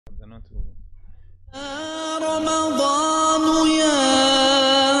رمضان يا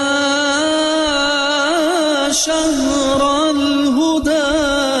شهر الهدى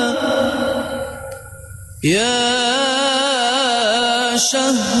يا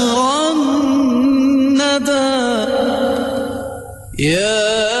شهر الندى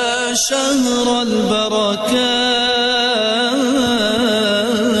يا شهر البركات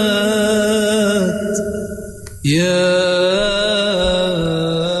يا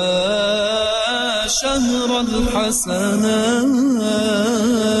شهر الحسنات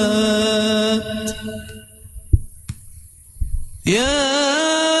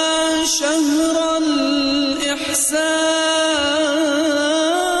يا شهر الإحسان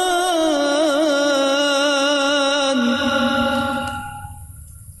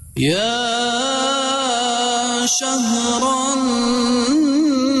يا شهر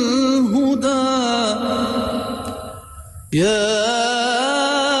الهدى يا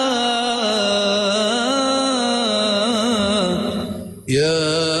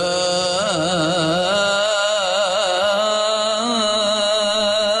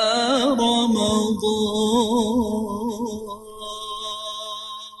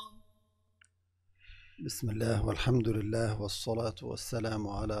بسم الله والحمد لله والصلاة والسلام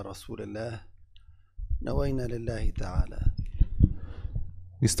على رسول الله نوينا لله تعالى.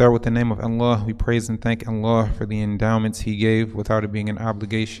 We start with the name of Allah. We praise and thank Allah for the endowments He gave without it being an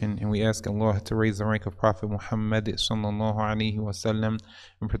obligation, and we ask Allah to raise the rank of Prophet Muhammad sallallahu alaihi wasallam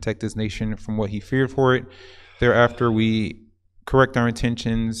and protect his nation from what he feared for it. Thereafter, we correct our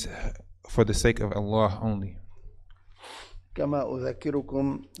intentions for the sake of Allah only. كما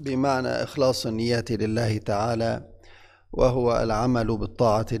أذكركم بمعنى إخلاص النية لله تعالى وهو العمل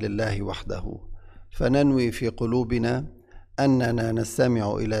بالطاعة لله وحده، فننوي في قلوبنا أننا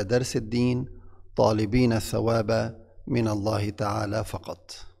نستمع إلى درس الدين طالبين الثواب من الله تعالى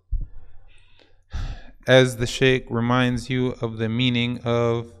فقط. As the Sheikh reminds you of the meaning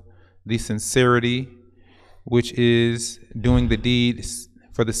of the sincerity, which is doing the deeds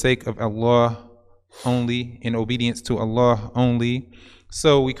for the sake of Allah only, in obedience to Allah only.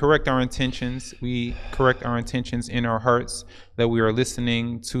 So we correct our intentions. We correct our intentions in our hearts that we are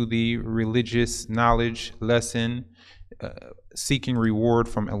listening to the religious knowledge lesson, seeking reward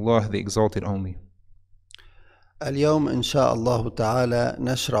from Allah the Exalted only. اليوم إن شاء الله تعالى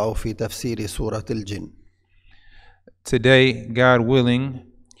نشرع في تفسير سورة الجن. Today, God willing,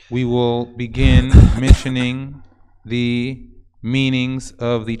 we will begin mentioning the meanings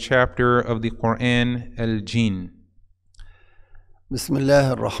of the chapter of the Qur'an, Al-Jinn. بسم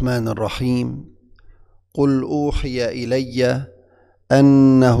الله الرحمن الرحيم. قل أوحي إلي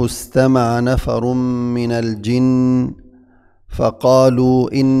أنه استمع نفر من الجن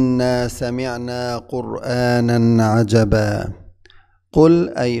فقالوا إنا سمعنا قرآنا عجبا. قل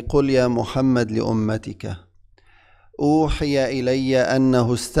أي قل يا محمد لأمتك أوحي إلي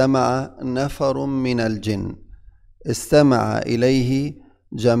أنه استمع نفر من الجن. استمع إليه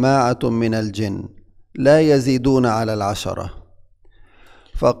جماعة من الجن لا يزيدون على 10،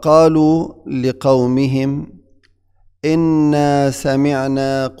 فقالوا لقومهم إنا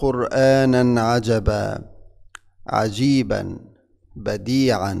سمعنا قرآنا عجبا عجيبا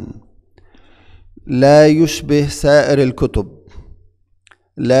بديعا لا يشبه سائر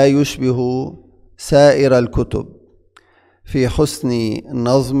الكتب في حسن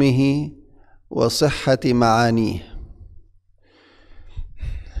نظمه وصحة معانيه.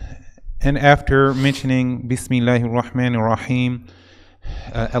 And after mentioning Bismillahir Rahmanir Rahim,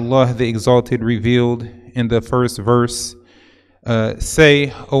 Allah the Exalted revealed in the first verse,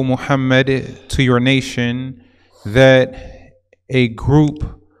 say, O Muhammad, to your nation that a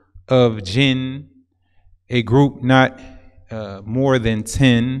group of jinn, a group not more than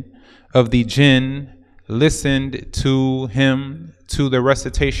 10 of the jinn, listened to him, to the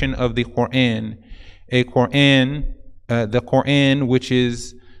recitation of the Qur'an. The Qur'an which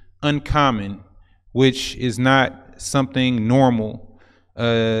is uncommon, which is not something normal,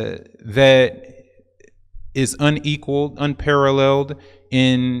 that is unequaled, unparalleled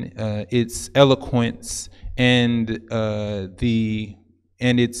in its eloquence and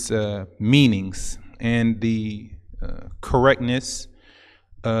its meanings and the correctness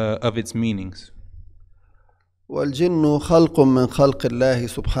of its meanings. والجن خلق من خلق الله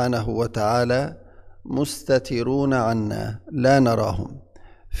سبحانه وتعالى مستترون عنا لا نراهم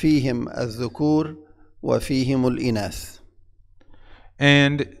فيهم الذكور وفيهم الإناث.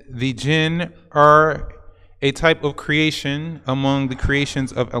 And the jinn are a type of creation among the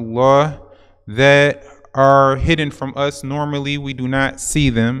creations of Allah that are hidden from us. Normally we do not see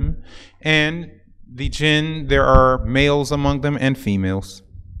them. And the jinn, there are males among them and females.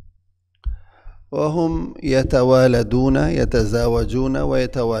 وهم يتوالدون يتزاوجون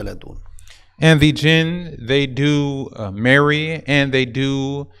ويتوالدون. And the jinn, they do marry and they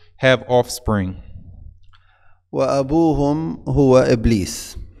do have offspring. وأبوهم هو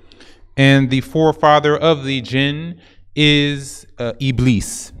إبليس. And the forefather of the jinn is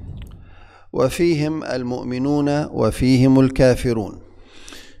Iblis. وفيهم المؤمنون وفيهم الكافرون.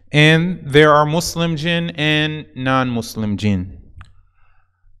 And there are Muslim jinn and non-Muslim jinn.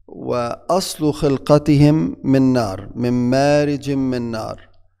 وأصل خلقتهم من نار، من مارج من نار،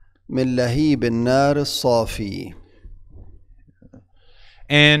 من لهيب النار الصافي.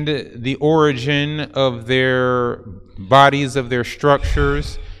 And the origin of their bodies, of their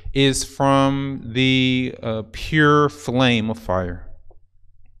structures, is from the pure flame of fire.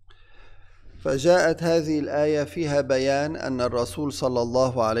 فجاءت هذه الآية فيها بيان أن الرسول صلى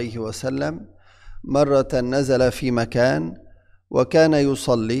الله عليه وسلم مرة نزل في مكان وكان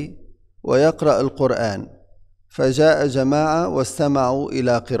يصلي ويقرأ القرآن، فجاء جماعة واستمعوا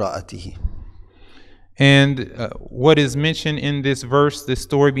إلى قراءته. And what is mentioned in this verse, the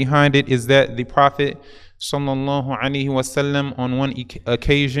story behind it, is that the Prophet sallallahu alaihi wasallam on one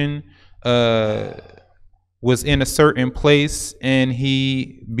occasion was in a certain place, and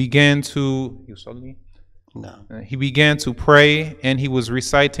he began to pray, and he was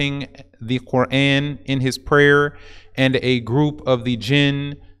reciting the Qur'an in his prayer, and a group of the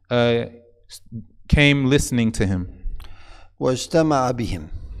jinn came listening to him. واجتمع بهم.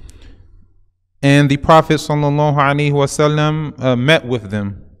 And the Prophet sallallahu alaihi wasallam met with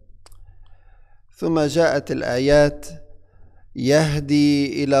them. ثم جاءت الآيات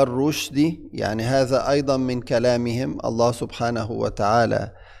يهدي إلى الرشد، يعني هذا أيضا من كلامهم. الله سبحانه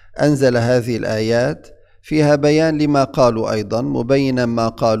وتعالى أنزل هذه الآيات فيها بيان لما قالوا، أيضا مبينا ما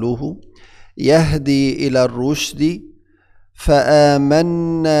قالوه. يهدي إلى الرشد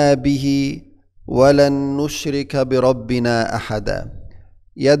فآمنا به ولن نشرك بربنا أحدا.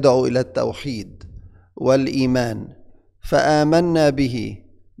 يدعو إلى التوحيد والإيمان، فآمنا به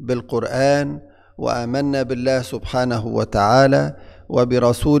بالقرآن وآمنا بالله سبحانه وتعالى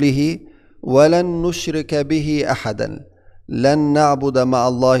وبرسوله، ولن نشرك به أحدا، لن نعبد مع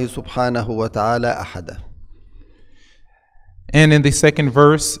الله سبحانه وتعالى أحدا. And in the second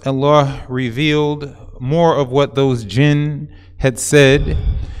verse, Allah revealed more of what those jinn had said.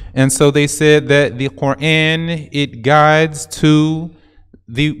 And so they said that the Qur'an, it guides to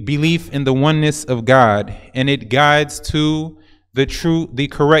the belief in the oneness of God, and it guides to the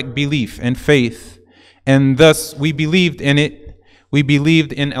correct belief and faith. And thus we believed in it. We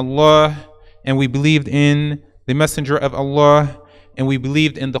believed in Allah, and we believed in the Messenger of Allah, and we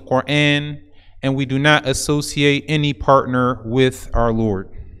believed in the Qur'an, and we do not associate any partner with our Lord.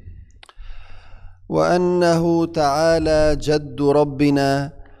 وأنه تعالى جد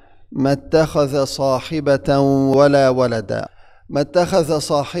ربنا ما اتخذ صاحبة ولا ولدا. ما اتخذ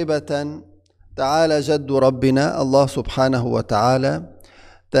صاحبة، تعالى جد ربنا الله سبحانه وتعالى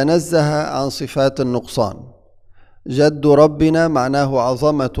تنزه عن صفات النقصان. جد ربنا معناه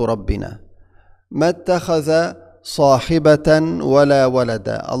عظمة ربنا. ما اتخذ صاحبة ولا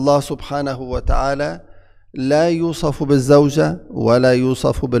ولدا. الله سبحانه وتعالى لا يوصف بالزوجة ولا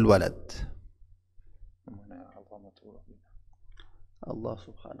يوصف بالولد. الله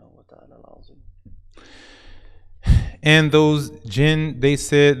سبحانه وتعالى العظيم. And those jinn, they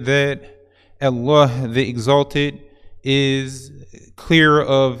said that Allah the Exalted is clear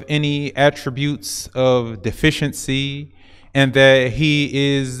of any attributes of deficiency, and that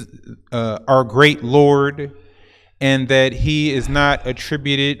He is our great Lord, and that He is not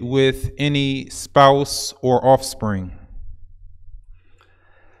attributed with any spouse or offspring.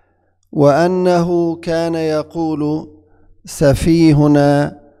 وأنه كان يقول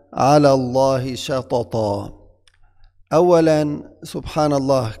سفيهنا على الله شططا. أولا سبحان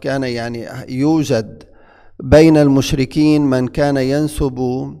الله، كان يعني يوجد بين المشركين من كان ينسب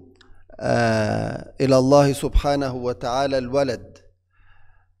إلى الله سبحانه وتعالى الولد.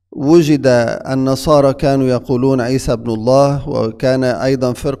 وجد النصارى كانوا يقولون عيسى ابن الله، وكان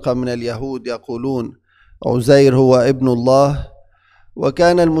أيضا فرقة من اليهود يقولون عزير هو ابن الله،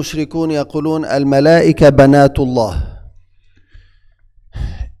 وكان المشركون يقولون الملائكة بنات الله.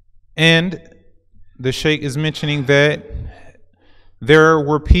 And the Sheikh is mentioning that there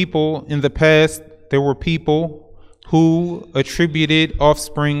were people in the past, there were people who attributed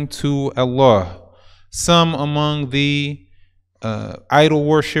offspring to Allah. Some among the idol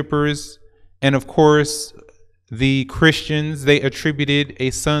worshippers, and of course the Christians, they attributed a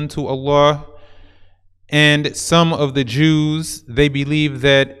son to Allah. And some of the Jews, they believed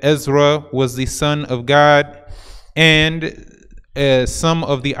that Ezra was the son of God. And some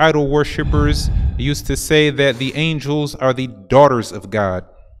of the idol worshippers, used to say that the angels are the daughters of God.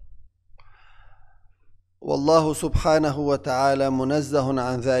 والله سبحانه وتعالى منزه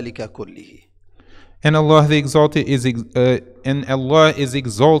عن ذلك كله. And Allah the Exalted is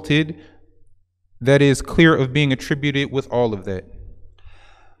exalted, that is clear of being attributed with all of that.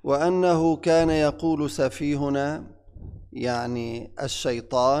 وأنه كان يقول سفيهنا يعني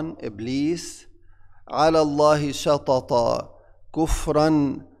الشيطان إبليس على الله شطط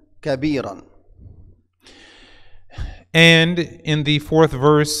كفرا كبيرا. And in the 4th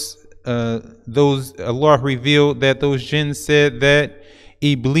verse, Allah revealed that those jinn said that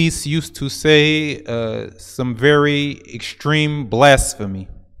Iblis used to say some very extreme blasphemy.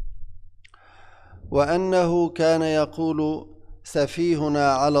 وأنه كان يقول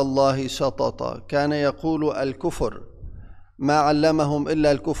سفيهنا على الله شططا، كان يقول الكفر، ما علمهم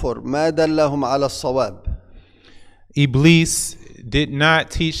إلا الكفر، ما دلهم على الصواب. Iblis did not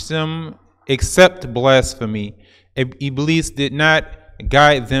teach them except blasphemy. Iblis did not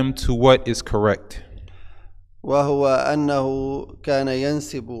guide them to what is correct. وهو أنه كان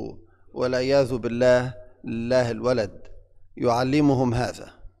ينسب والعياذ بالله لله الولد يعلمهم هذا.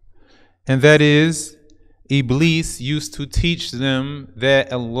 And that is, Iblis used to teach them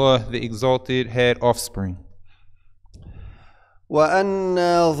that Allah the Exalted had offspring.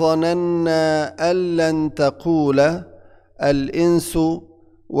 وأنا ظننا أن لن تقول الإنس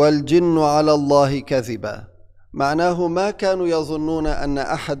والجن على الله كذبا. معناه ما كانوا يظنون أن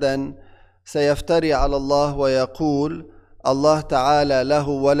أحدا سيفتري على الله ويقول الله تعالى له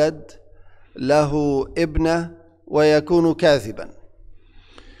ولد له ابنة ويكون كاذبا.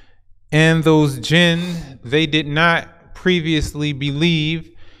 And those jinn, they did not previously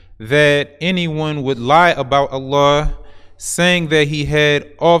believe that anyone would lie about Allah, saying that he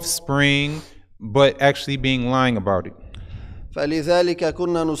had offspring, but actually being lying about it. فلذلك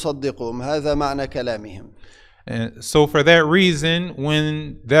كنا نصدقهم، هذا معنى كلامهم. And so for that reason,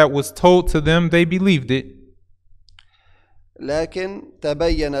 when that was told to them, they believed it. لكن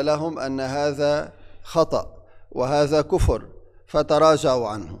تبين لهم أن هذا خطأ وهذا كفر فتراجعوا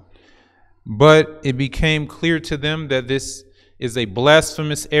عنه. But it became clear to them that this is a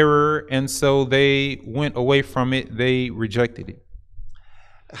blasphemous error, and so they went away from it. They rejected it.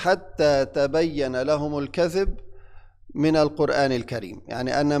 حتى تبين لهم الكذب من القرآن الكريم،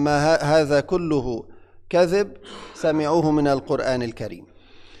 يعني أن ما هذا كله كذب سمعوه من القرآن الكريم.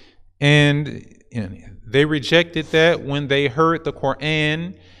 And they rejected that when they heard the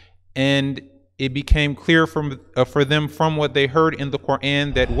Qur'an, and it became clear for them from what they heard in the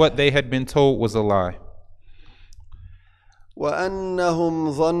Qur'an that what they had been told was a lie.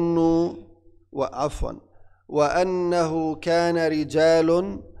 وأنهم ظنوا وأنه كان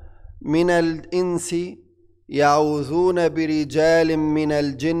رجال من الإنس يعوذون برجال من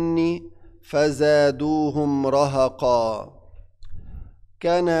الجن فزادوهم رهقا.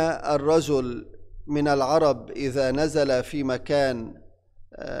 كان الرجل من العرب إذا نزل في مكان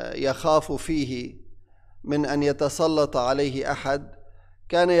يخاف فيه من أن يتسلط عليه أحد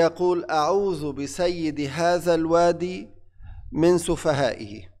كان يقول أعوذ بسيد هذا الوادي من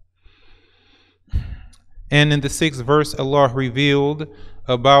سفهائه. And in the 6th verse, Allah revealed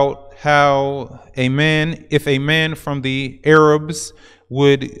about how if a man from the Arabs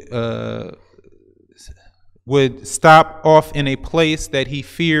would stop off in a place that he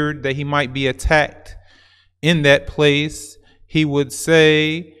feared that he might be attacked, in that place he would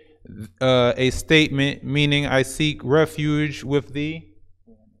say a statement meaning, I seek refuge with thee.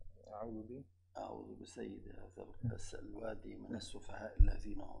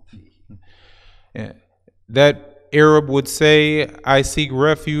 Yeah. That Arab would say, I seek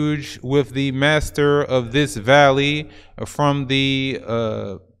refuge with the master of this valley from the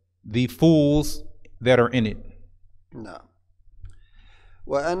fools that are in it. نعم.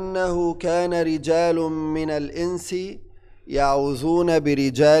 وأنه كان رجال من الإنس يعوذون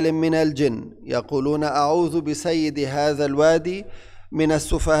برجال من الجن يقولون أعوذ بسيد هذا الوادي من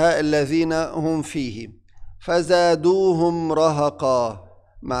السفهاء الذين هم فيه فزادوهم رهقا.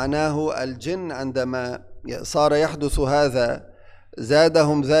 معناه الجن عندما صار يحدث هذا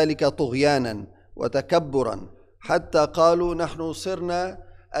زادهم ذلك طغيانا وتكبرا حتى قالوا نحن صرنا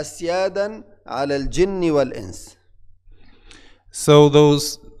أسيادا على الجن والإنس. So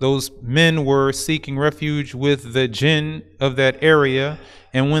those men were seeking refuge with the jinn of that area,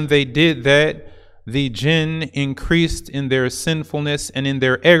 and when they did that, the jinn increased in their sinfulness and in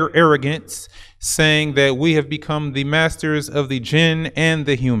their arrogance, saying that we have become the masters of the jinn and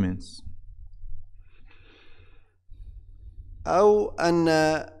the humans. أو أن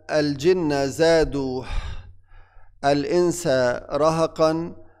الجن زادوا الإنس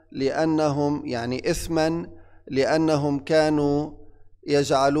رهقا لأنهم يعني إثما لأنهم كانوا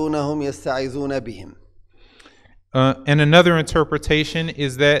يجعلونهم يستعيذون بهم. And another interpretation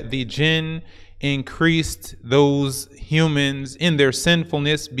is that the jinn increased those humans in their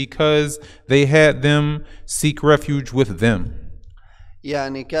sinfulness because they had them seek refuge with them.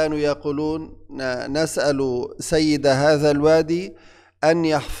 يعني كانوا يقولون نسأل سيد هذا الوادي أن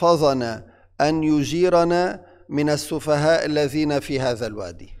يحفظنا أن يجيرنا من السفهاء الذين في هذا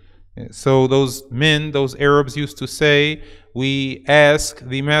الوادي. So those men, those Arabs used to say, we ask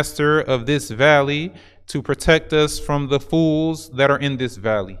the master of this valley to protect us from the fools that are in this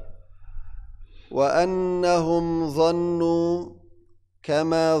valley. وأنهم ظنوا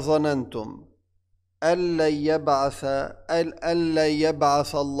كما ظننتم ألا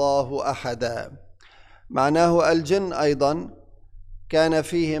يبعث الله أحدا. معناه الجن أيضا كان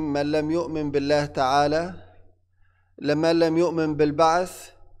فيهم من لم يؤمن بالله تعالى، من لم يؤمن بالبعث،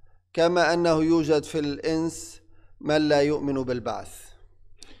 كما أنه يوجد في الإنس من لا يؤمن بالبعث.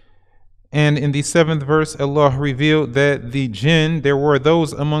 And in the 7th verse, Allah revealed that the jinn, there were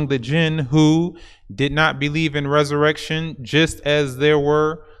those among the jinn who did not believe in resurrection, just as there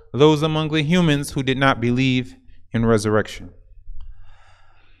were those among the humans who did not believe in resurrection.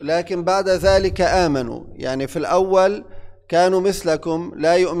 لكن بعد ذلك آمنوا، يعني في الأول كانوا مثلكم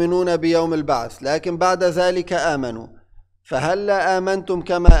لا يؤمنون بيوم البعث، لكن بعد ذلك آمنوا، فهل آمنتم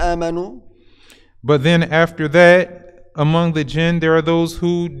كما آمنوا؟ But then after that, among the jinn, there are those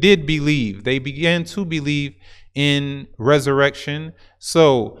who did believe. They began to believe in resurrection.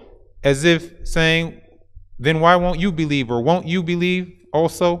 So, as if saying, then why won't you believe, or won't you believe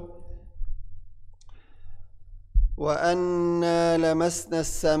also? وأنا لمسنا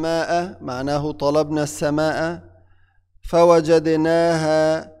السماء، معناه طلبنا السماء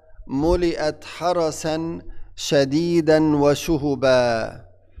فوجدناها ملئت حرسا شديدا وشهبا.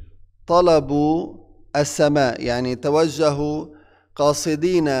 طلبوا السماء يعني توجهوا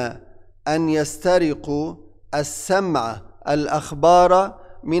قاصدين أن يسترقوا السمع الأخبار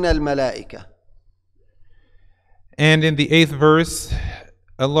من الملائكة. And in the 8th verse,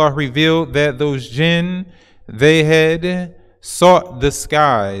 Allah revealed that those jinn, they had sought the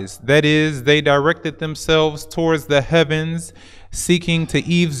skies. That is, they directed themselves towards the heavens, seeking to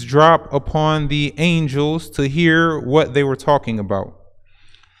eavesdrop upon the angels to hear what they were talking about.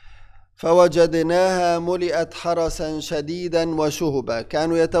 فوجدناها ملئت حرسا شديدا وشهبا.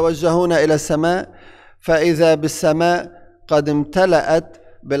 كانوا يتوجهون إلى السماء فإذا بالسماء قد امتلأت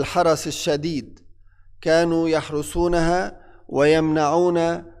بالحرس الشديد. كانوا يحرسونها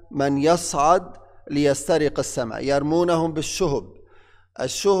ويمنعون من يصعد ليسترق السماء، يرمونهم بالشهب.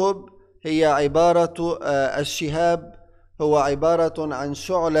 الشهب هي عبارة الشهاب هو عبارة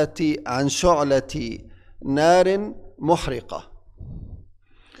عن شعلة نار محرقة.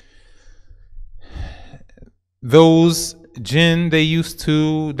 Those jinn, they used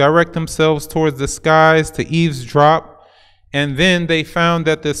to direct themselves towards the skies to eavesdrop, and then they found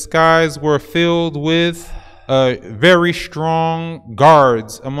that the skies were filled with very strong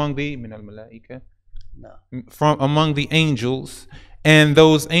guards among the among the angels, and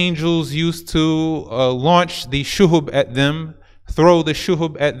those angels used to launch the shuhub at them, throw the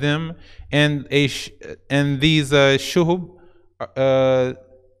shuhub at them, and these shuhub,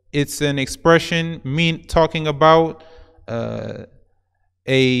 it's an expression talking about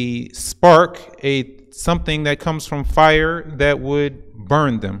a spark, something that comes from fire that would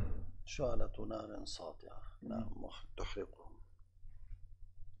burn them.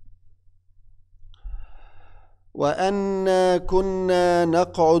 وأن كنا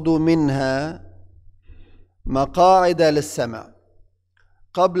نقعد منها مقاعد للسمع.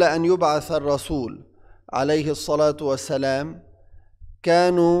 قبل أن يبعث الرسول عليه الصلاة والسلام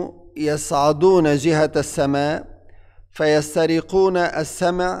كانوا يصعدون جهة السماء فيسترقون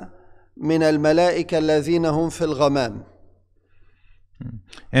السمع من الملائكة الذين هم في الغمام.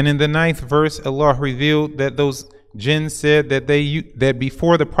 And in the 9th verse, Allah revealed that those jinn said that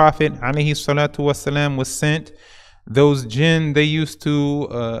before the Prophet alayhi salatu wasalam was sent, those jinn, they used to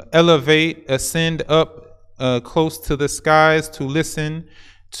ascend up close to the skies to listen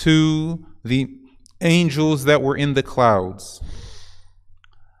to the angels that were in the clouds.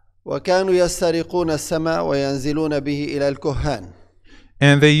 وكانوا يسترقون السمع وينزلون به إلى الكهان.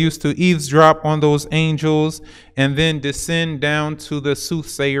 And they used to eavesdrop on those angels and then descend down to the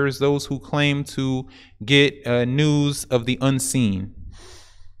soothsayers, those who claim to get news of the unseen.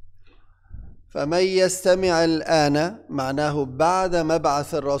 فمن يستمع الآن معناه بعد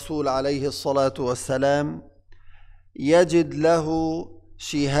مبعث الرسول عليه الصلاة والسلام يجد له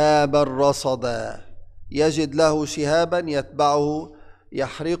شهابا رصدا. يجد له شهابا يتبعه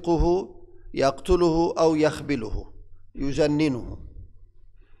يحرقه يقتله أو يخبله يجننه.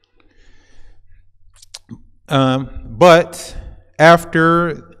 But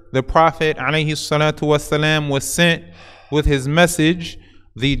after the Prophet ﷺ was sent with his message,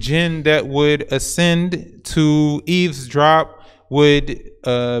 the jinn that would ascend to eavesdrop would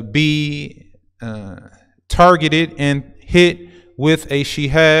be targeted and hit with a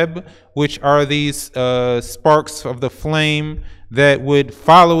shihab, which are these sparks of the flame that would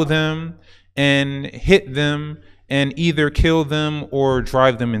follow them and hit them and either kill them or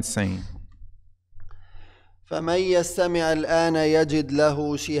drive them insane. فمن يستمع الآن يجد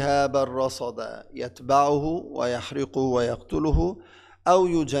له شهابا رصدا يتبعه ويحرقه ويقتله أو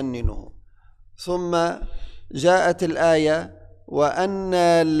يجننه. ثم جاءت الآية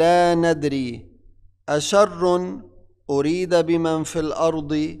وأنا لا ندري أشر أريد بمن في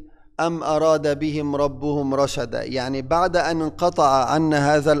الأرض أم أراد بهم ربهم رشدا. يعني بعد أن انقطع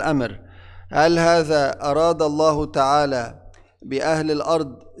عنا هذا الأمر، هل هذا أراد الله تعالى بأهل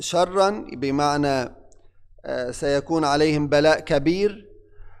الأرض شرا بمعنى سيكون عليهم بلاء كبير،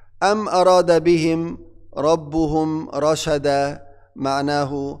 أم أراد بهم ربهم رشدا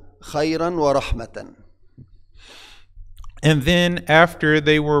معناه خيرا ورحمة. And then after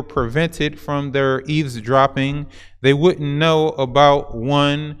they were prevented from their eavesdropping, they wouldn't know about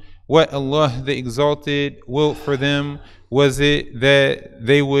one, what Allah the Exalted willed for them. Was it that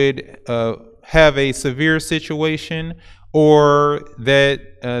they would have a severe situation, or that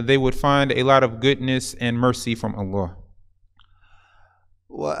they would find a lot of goodness and mercy from Allah?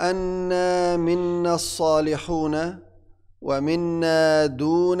 وأنا منا الصالحون ومنا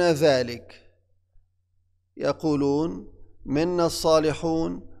دون ذلك. يقولون منا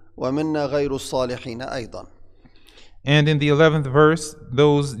الصالحون ومنا غير الصالحين أيضا. And in the 11th verse,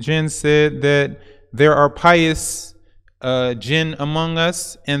 those jinn said that there are pious jinn among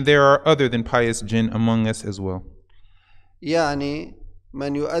us, and there are other than pious jinn among us as well. يعني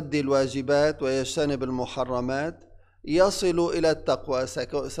من يؤدي الواجبات ويجتنب المحرمات يصل إلى التقوى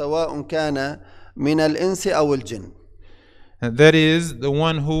سواء كان من الإنس أو الجن. That is, the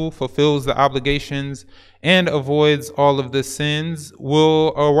one who fulfills the obligations and avoids all of the sins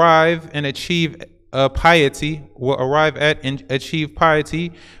will arrive and achieve piety, will arrive at and achieve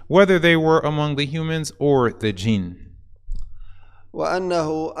piety, whether they were among the humans or the jinn.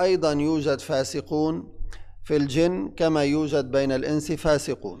 وأنه أيضا يوجد فاسقون في الجن كما يوجد بين الإنس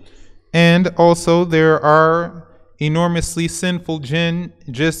فاسقون. And also there are enormously sinful jinn,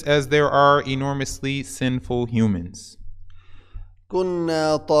 just as there are enormously sinful humans.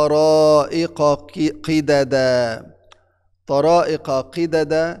 كنا طرائق قددا. طرائق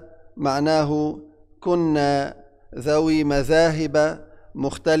قددا معناه كنا ذوي مذاهب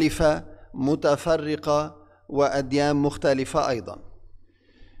مختلفة متفرقة وأديان مختلفة أيضا.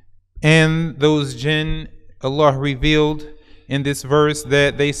 And those jinn, Allah revealed in this verse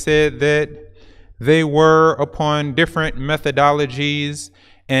that they said that they were upon different methodologies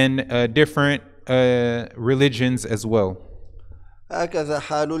and different religions as well. هكذا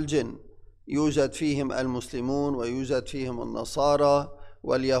حال الجن، يوجد فيهم المسلمون ويوجد فيهم النصارى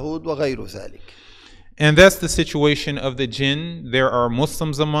واليهود وغير ذلك. And that's the situation of the jinn. There are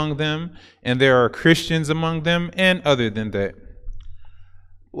Muslims among them, and there are Christians among them, and other than that.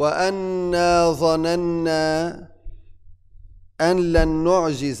 وأنا ظننا أن لن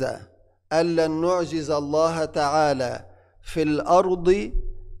نعجز الله تعالى في الأرض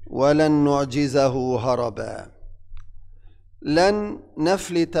ولن نعجزه هربا. لن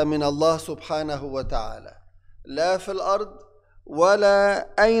نفلت من الله سبحانه وتعالى لا في الأرض ولا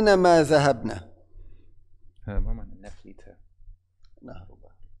أينما ذهبنا. ما معنى نفلت؟ نهرب.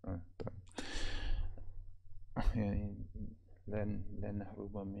 يعني لن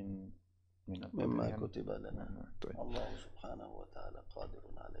نهرب مما كتب لنا. الله سبحانه وتعالى قادر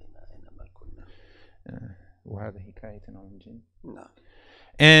علينا أينما كنا. وهذا حكاية عن الجن. نعم.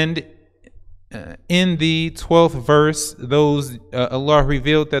 And in the 12th verse, those Allah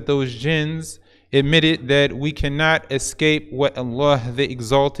revealed that those jinns admitted that we cannot escape what Allah the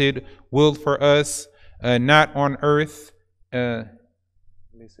Exalted willed for us, not on earth.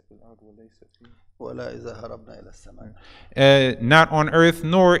 Not on earth,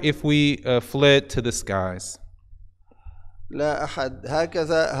 nor if we fled to the skies. لا أحد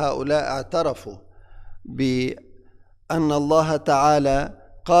هكذا هؤلاء اعترفوا بأن الله تعالى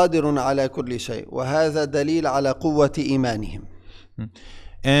قادر على كل شيء، وهذا دليل على قوة إيمانهم.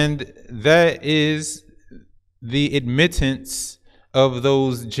 And that is the admittance of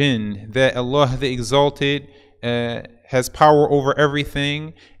those jinn, that Allah the Exalted has power over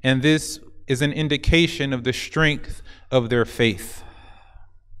everything, and this is an indication of the strength of their faith.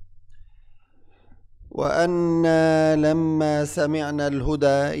 وأنا لما سمعنا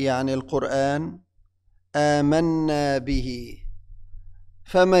الهدى يعني القرآن آمنا به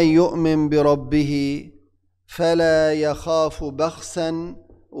فمن يؤمن بربه فلا يخاف بخسا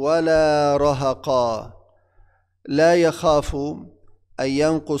ولا رهقا لا يخاف أن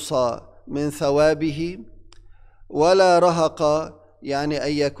ينقص من ثوابه ولا رهق يعني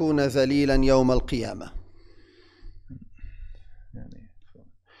أن يكون ذليلا يوم القيامة.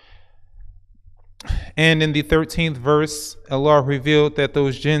 And in the 13th verse, Allah revealed that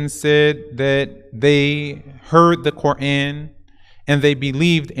those jinns said that they heard the Qur'an and they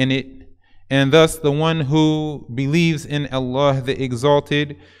believed in it, and thus the one who believes in Allah the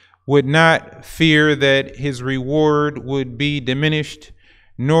Exalted would not fear that his reward would be diminished,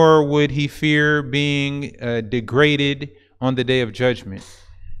 nor would he fear being degraded on the day of judgment.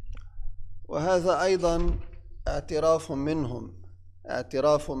 وهذا أيضا اعتراف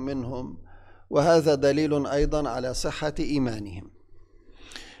منهم وهذا دليل أيضا على صحة إيمانهم.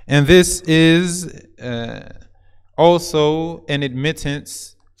 And this is also an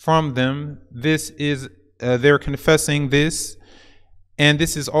admittance from them. This is they're confessing this, and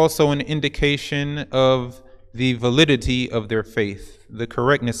this is also an indication of the validity of their faith, the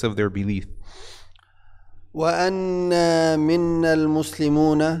correctness of their belief. وأنا منا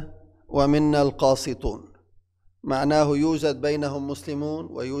المسلمون ومنا القاسطون معناه يوجد بينهم مسلمون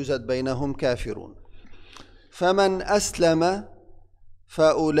ويوجد بينهم كافرون فمن أسلم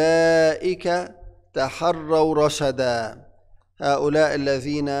فأولئك تحروا رشدا هؤلاء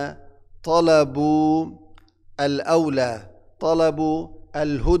الذين طلبوا الأولى طلبوا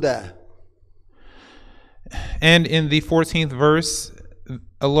الهدى. And in the 14th verse,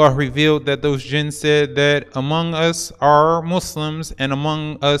 Allah revealed that those jinn said that among us are Muslims and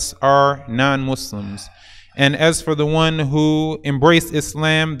among us are non-Muslims. And as for the one who embraced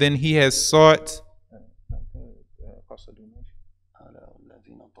Islam, then he has sought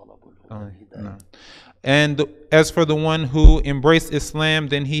And as for the one who embraced Islam,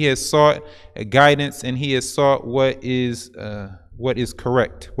 then he has sought guidance and he has sought what is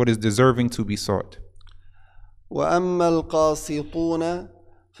correct, what is deserving to be sought. وأما القاسطون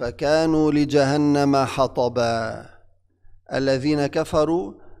فكانوا لجهنم حطبا الذين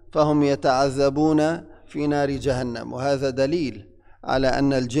كفروا فهم يتعذبون في نار جهنم وهذا دليل على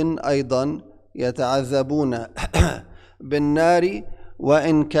أن الجن أيضا يتعذبون بالنار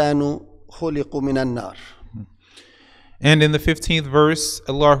وإن كانوا خلقوا من النار. And in the 15th verse,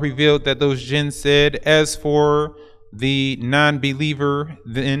 Allah revealed that those jinn said, as for the non-believer,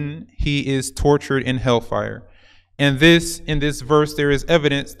 then he is tortured in hellfire. And in this verse, there is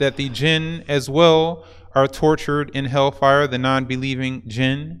evidence that the jinn as well are tortured in hellfire, the non-believing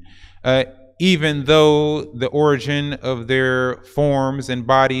jinn, even though the origin of their forms and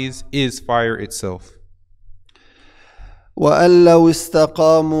bodies is fire itself. وأن لو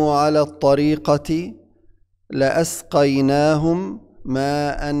استقاموا على الطريقة لأسقيناهم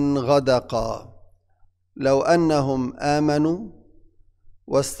ماء غدقا لو أنهم آمنوا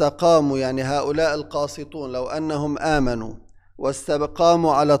واستقاموا يعني هؤلاء القاسطون لو أنهم آمنوا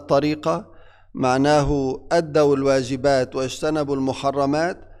واستقاموا على الطريقة معناه أدوا الواجبات واجتنبوا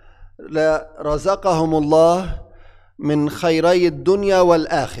المحرمات لرزقهم الله من خيري الدنيا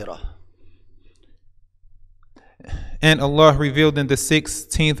والآخرة. And Allah revealed in the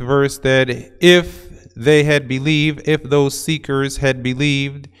 16th verse that if they had believed, if those seekers had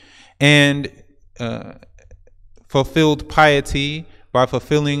believed and fulfilled piety by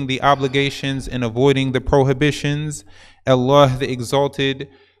fulfilling the obligations and avoiding the prohibitions, Allah the Exalted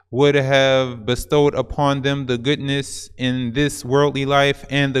would have bestowed upon them the goodness in this worldly life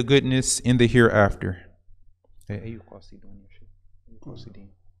and the goodness in the hereafter.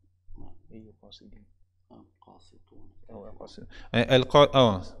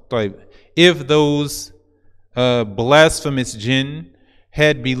 If those blasphemous jinn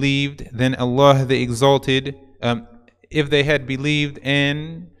had believed, then Allah the Exalted, if they had believed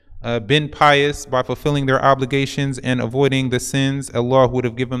and been pious by fulfilling their obligations and avoiding the sins, Allah would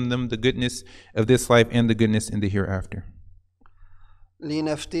have given them the goodness of this life and the goodness in the hereafter.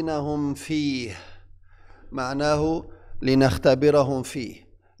 لنفتنهم فيه معناه لنختبرهم فيه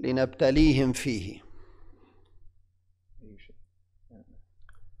لنبتليهم فيه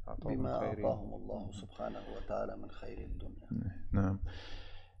بما أعطاهم الله سبحانه وتعالى من خير الدنيا.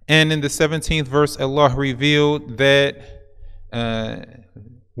 And in the 17th verse, Allah revealed that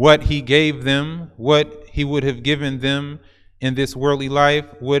what He gave them, what He would have given them in this worldly life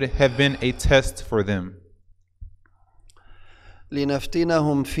would have been a test for them.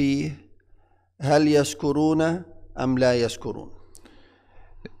 لنفتنهم فيه هل يشكرون أم لا يشكرون.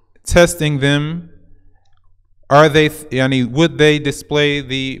 Testing them are they, yani, would they display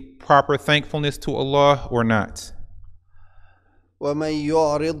the proper thankfulness to Allah or not? ومن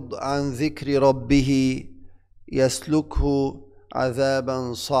يعرض عن ذكر ربه يسلكه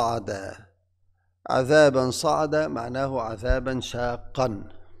عذابا صعدا. عذابا صعدا معناه عذابا شاقا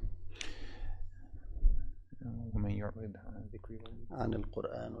عن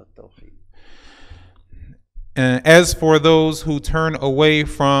القرآن والتوحيد. As for those who turn away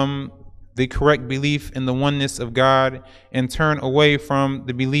from the correct belief in the oneness of God and turn away from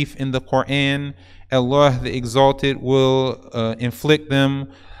the belief in the Qur'an, Allah the Exalted will inflict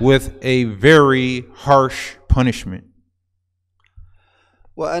them with a very harsh punishment.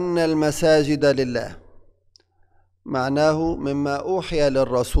 وأن المساجد لله معناه مما أوحي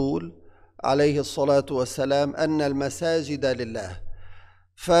للرسول عليه الصلاة والسلام أن المساجد لله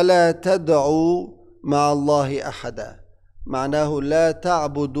فلا تدعوا مع الله أحدا. معناه لا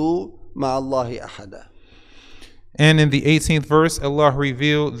تعبدوا مع الله أحدا. And in the 18th verse, Allah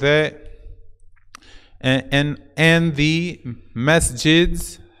revealed that and the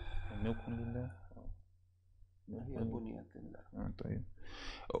masjids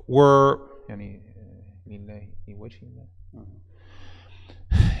were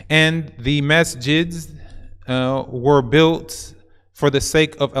were built for the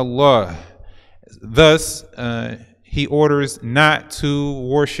sake of Allah. Thus, He orders not to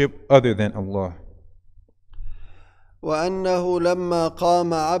worship other than Allah. وأنه لما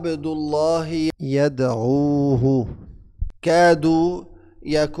قام عبد الله يدعوه كادوا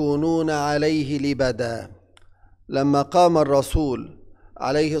يكونون عليه لبدا. لما قام الرسول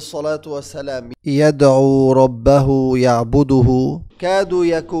عليه الصلاة والسلام يدعو ربه يعبده كادوا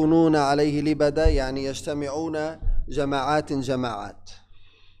يكونون عليه لبدا، يعني يجتمعون جماعات.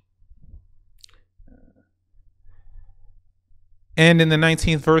 And in the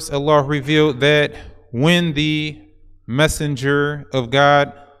 19th verse, Allah revealed that when the Messenger of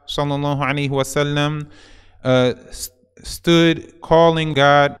God sallallahu alaihi wasallam stood calling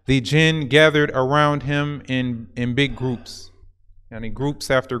God, the jinn gathered around him in big groups, yani groups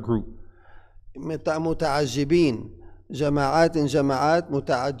after group. متعجبين جماعات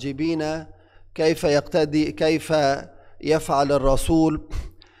متعجبين كيف يفعل الرسول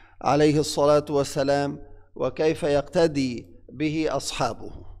عليه الصلاة والسلام وكيف يقتدي به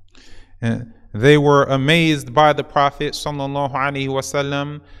أصحابه. They were amazed by the Prophet sallallahu alaihi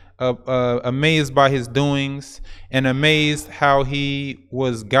wasallam, amazed by his doings, and amazed how he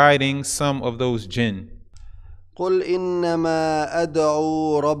was guiding some of those jinn. قل إنما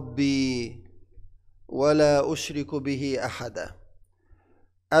أدعو ربي ولا أشرك به أحدا.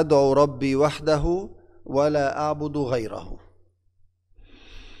 أدعو ربي وحده ولا أعبد غيره.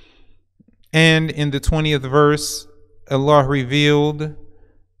 And in the 20th verse, Allah revealed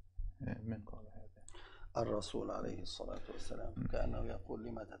الرسول عليه الصلاة والسلام كأنه يقول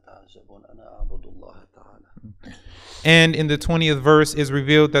لما تتعجبون أنا أعبد الله تعالى. And in the 20th verse is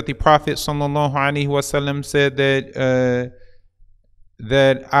revealed that the Prophet sallallahu alaihi wasallam said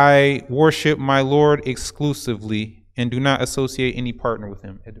that I worship my Lord exclusively and do not associate any partner with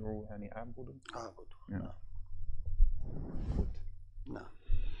him.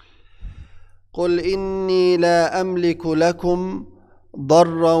 قل إني لا أملك لكم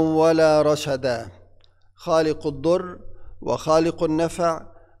ضرا ولا رشدا. خالق الضر وخالق النفع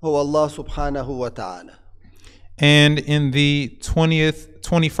هو الله سبحانه وتعالى. And in the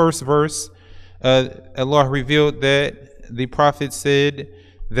 21st verse, Allah revealed that the Prophet said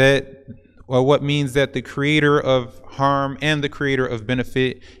that what means that the creator of harm and the creator of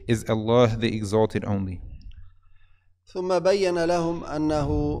benefit is Allah the Exalted only. ثم بين لهم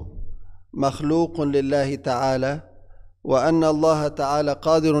أنه مخلوق لله تعالى وأن الله تعالى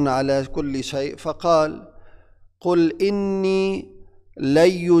قادر على كل شيء، فقال قل إني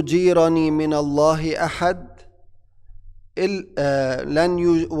لن يجيرني من الله أحد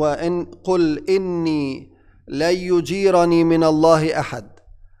قل إني لن يجيرني من الله أحد،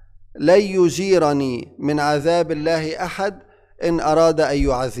 لن يجيرني من عذاب الله أحد إن أراد أن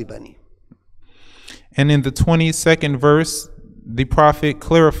يعذبني. And in the 22nd verse, the Prophet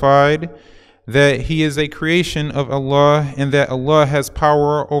clarified that he is a creation of Allah and that Allah has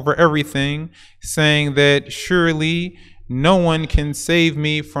power over everything, saying that surely no one can save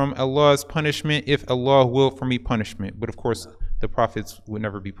me from Allah's punishment if Allah will for me punishment. But of course, the prophets would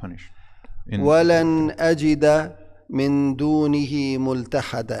never be punished. وَلَنْ أَجِدَ مِن دُونِهِ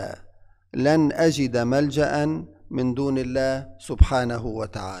مُلْتَحَدًا. لَنْ أَجِدَ مَلْجَأً مِن دُونِ اللَّهِ سُبْحَانَهُ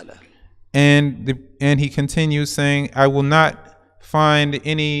وَتَعَالَى. And he continues saying, I will not find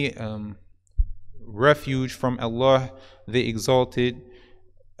any refuge from Allah the Exalted.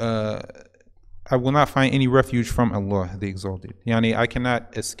 I will not find any refuge from Allah, the Exalted. Yani, I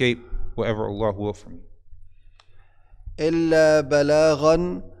cannot escape whatever Allah will for me. إلا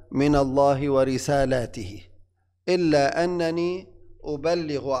بلاغا من الله ورسالاته إلا أنني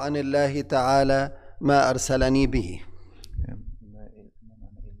أبلغ عن الله تعالى ما أرسلني به.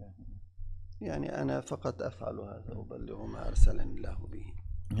 يعني أنا فقط أفعل هذا، أبلغ ما أرسلني الله به.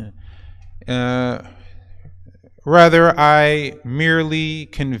 Rather, I merely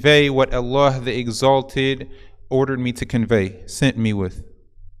convey what Allah the Exalted ordered me to convey, sent me with.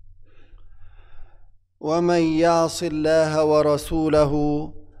 ومن يعص الله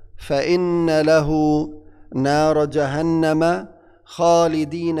ورسوله فإن له نار جهنم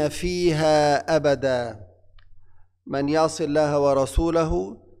خالدين فيها أبدا. من يعص الله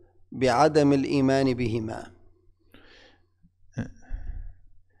ورسوله بعدم الإيمان بهما.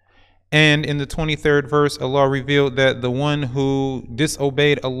 And in the 23rd verse, Allah revealed that the one who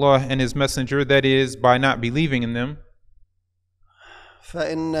disobeyed Allah and His Messenger, that is, by not believing in them,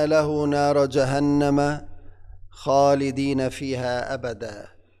 فإن له نار جهنم خالدين فيها أبدا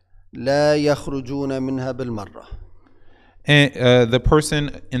لا يخرجون منها بالمرة. and the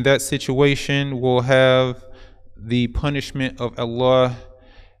person in that situation will have the punishment of Allah.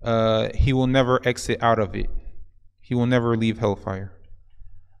 He will never exit out of it. He will never leave hellfire.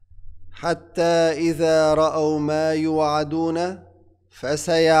 حتى إذا رأوا ما يوعدون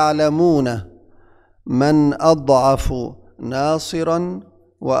فسيعلمون من أضعف ناصرا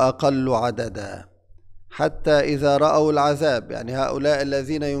وأقل عددا. حتى إذا رأوا العذاب، يعني هؤلاء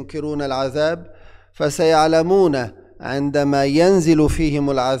الذين ينكرون العذاب، فسيعلمون عندما ينزل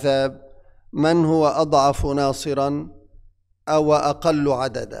فيهم العذاب من هو أضعف ناصرا أو أقل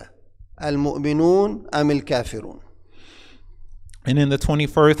عددا، المؤمنون أم الكافرون. And in the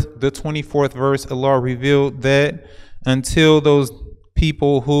 24th verse, Allah revealed that until those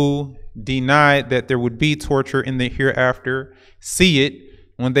people who denied that there would be torture in the hereafter see it,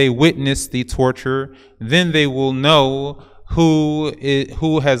 when they witness the torture, then they will know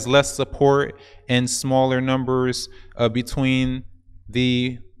who has less support and smaller numbers between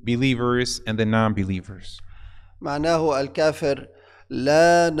the believers and the non-believers. معناه الكافر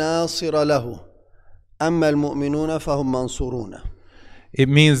لا ناصر له أما المؤمنون فهم منصورون. It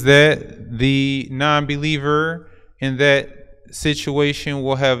means that the non-believer in that situation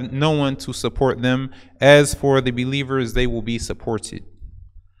will have no one to support them. As for the believers, they will be supported.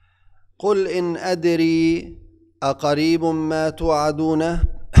 قل إن أدري أقريب ما توعدون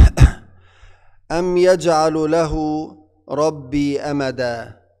أم يجعل له ربي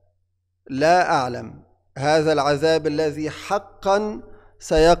أمدا. لا أعلم هذا العذاب الذي حقا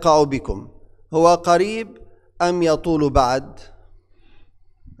سيقع بكم هو قريب أم يطول بعد.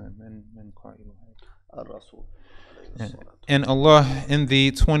 الرسول. And Allah in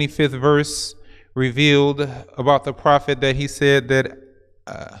the 25th verse revealed about the Prophet that he said that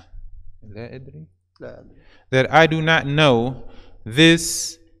that I do not know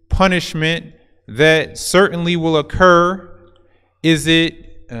this punishment that certainly will occur. Is it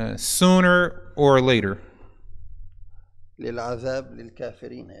sooner or later? للعذاب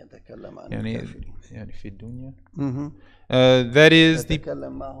للكافرين يتكلم عن الكافرين. يعني في الدنيا. That is the.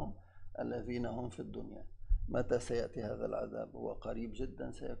 يتكلم معهم الذين هم في الدنيا. متى سيأتي هذا العذاب؟ هو قريب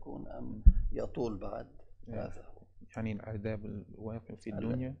جدا سيكون أم يطول بعد؟ يعني العذاب الواقع في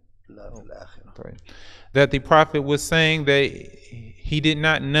الدنيا. لا في الآخرة. That the Prophet was saying that he did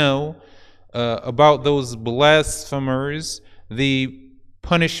not know about those blasphemers, the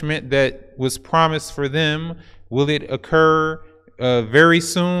punishment that was promised for them. Will it occur very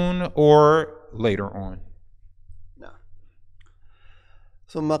soon or later on? نعم.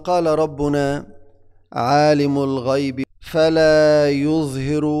 ثم قال ربنا عالم الغيب فلا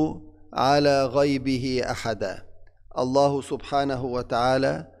يظهر على غيبه أحدا. الله سبحانه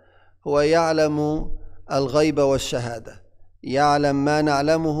وتعالى هو يعلم الغيب والشهادة، يعلم ما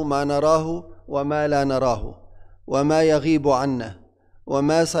نعلمه ما نراه وما لا نراه وما يغيب عنا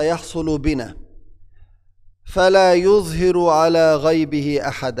وما سيحصل بنا، فلا يظهر على غيبه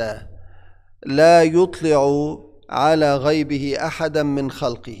أحدا، لا يطلع على غيبه أحدا من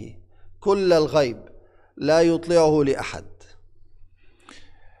خلقه، كل الغيب لا يطلعه لأحد.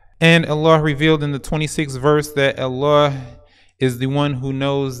 And Allah revealed in the 26th verse that Allah is the one who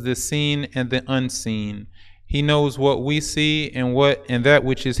knows the seen and the unseen. He knows what we see and that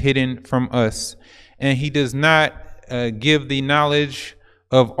which is hidden from us. And He does not give the knowledge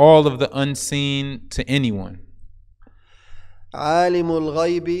of all of the unseen to anyone. عالم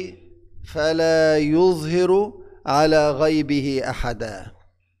الغيب فلا يظهر على غيبه أحدا،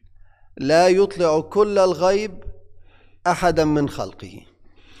 لا يطلع كل الغيب أحدا من خلقه.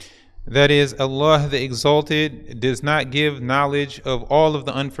 That is, Allah the Exalted does not give knowledge of all of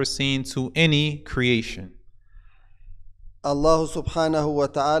the unforeseen to any creation. الله سبحانه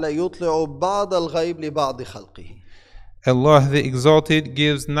وتعالى يطلع بعض الغيب لبعض خلقه. Allah the Exalted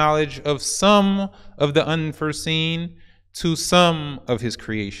gives knowledge of some of the unforeseen to some of His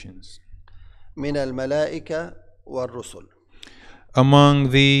creations. من الملائكة والرسل.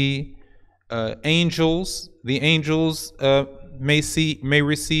 Among the angels may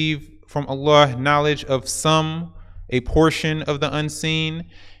receive from Allah knowledge of some, a portion of the unseen,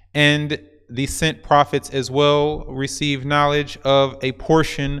 and the sent prophets as well receive knowledge of a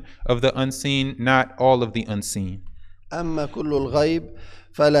portion of the unseen, not all of the unseen. أما كل الغيب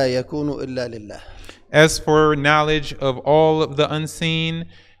فلا يكون إلا لله. As for knowledge of all of the unseen,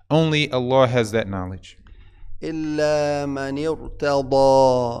 only Allah has that knowledge. إلا من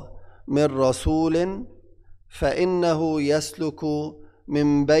ارتضى من رسول فإنه يسلك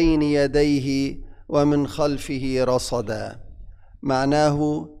من بين يديه ومن خلفه رصدا.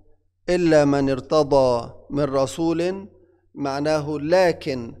 معناه إلا من ارتضى من رسول، معناه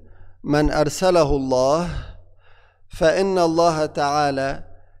لكن من أرسله الله فإن الله تعالى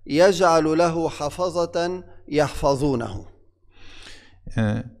يجعل له حفظة يحفظونه.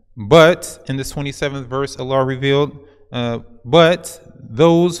 But in this 27th verse, Allah revealed, but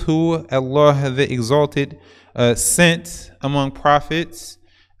those who Allah the Exalted sent among prophets,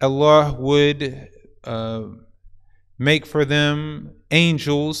 Allah would make for them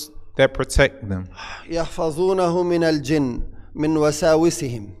angels that protect them. يحفظونه من الجن من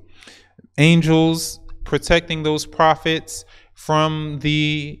وساوسهم. Angels protecting those prophets from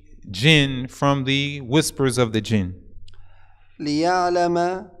the jinn, from the whispers of the jinn.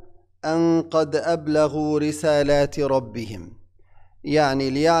 ليعلم أن قد أبلغوا رسالات ربهم. يعني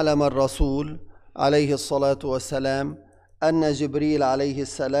ليعلم الرسول عليه الصلاة والسلام أن جبريل عليه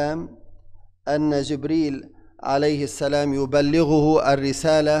السلام يبلغه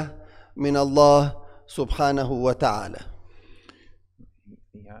الرسالة من الله سبحانه وتعالى.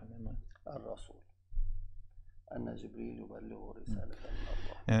 الرسول أن جبريل يبلغه رسالة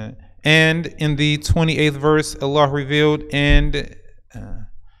من الله. And in the 28th verse, Allah revealed, and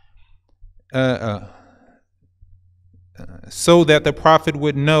so that the Prophet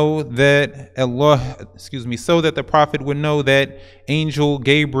would know that so that the Prophet would know that Angel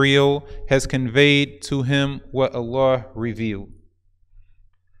Gabriel has conveyed to him what Allah revealed.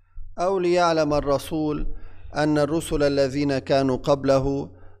 أو ليعلم الرسول أن الرسل الذين كانوا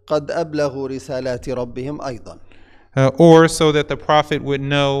قبله قد أبلغوا رسالات ربهم أيضا. Or so that the Prophet would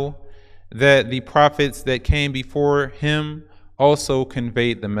know that the prophets that came before him also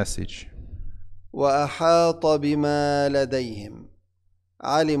conveyed the message. وأحاط بما لديهم.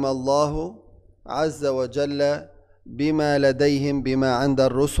 علم الله عز وجل بما لديهم بما عند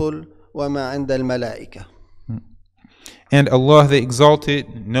الرسل وما عند الملائكة. And Allah the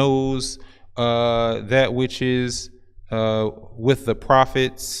Exalted knows that which is with the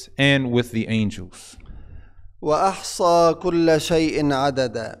prophets and with the angels. وأحصى كل شيء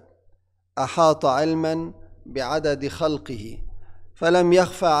عددا. أحاط علما بعدد خلقه فلم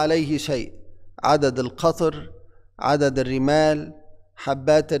يخفى عليه شيء. عدد القطر، عدد الرمال،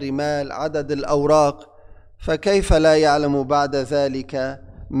 حبات الرمال، عدد الأوراق، فكيف لا يعلم بعد ذلك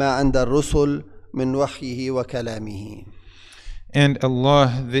ما عند الرسل من وحيه وكلامه. And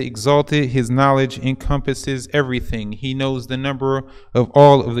Allah the Exalted, His knowledge encompasses everything. He knows the number of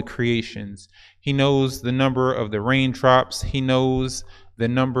all of the creations. He knows the number of the raindrops. He knows the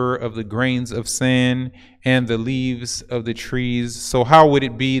number of the grains of sand and the leaves of the trees. So how would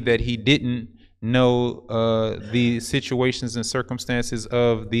it be that He didn't know the situations and circumstances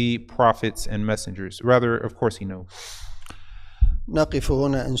of the prophets and messengers? Rather, of course, He knows. نقف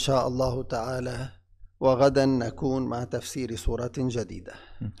هنا إن شاء الله تعالى وغدا نكون مع تفسير سورة جديدة.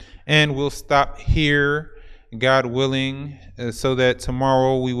 And we'll stop here, God willing, so that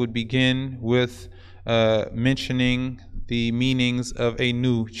tomorrow we would begin with mentioning the meanings of a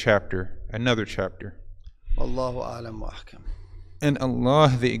new chapter, another chapter. والله أعلم وأحكم. And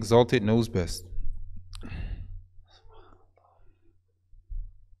Allah the Exalted knows best.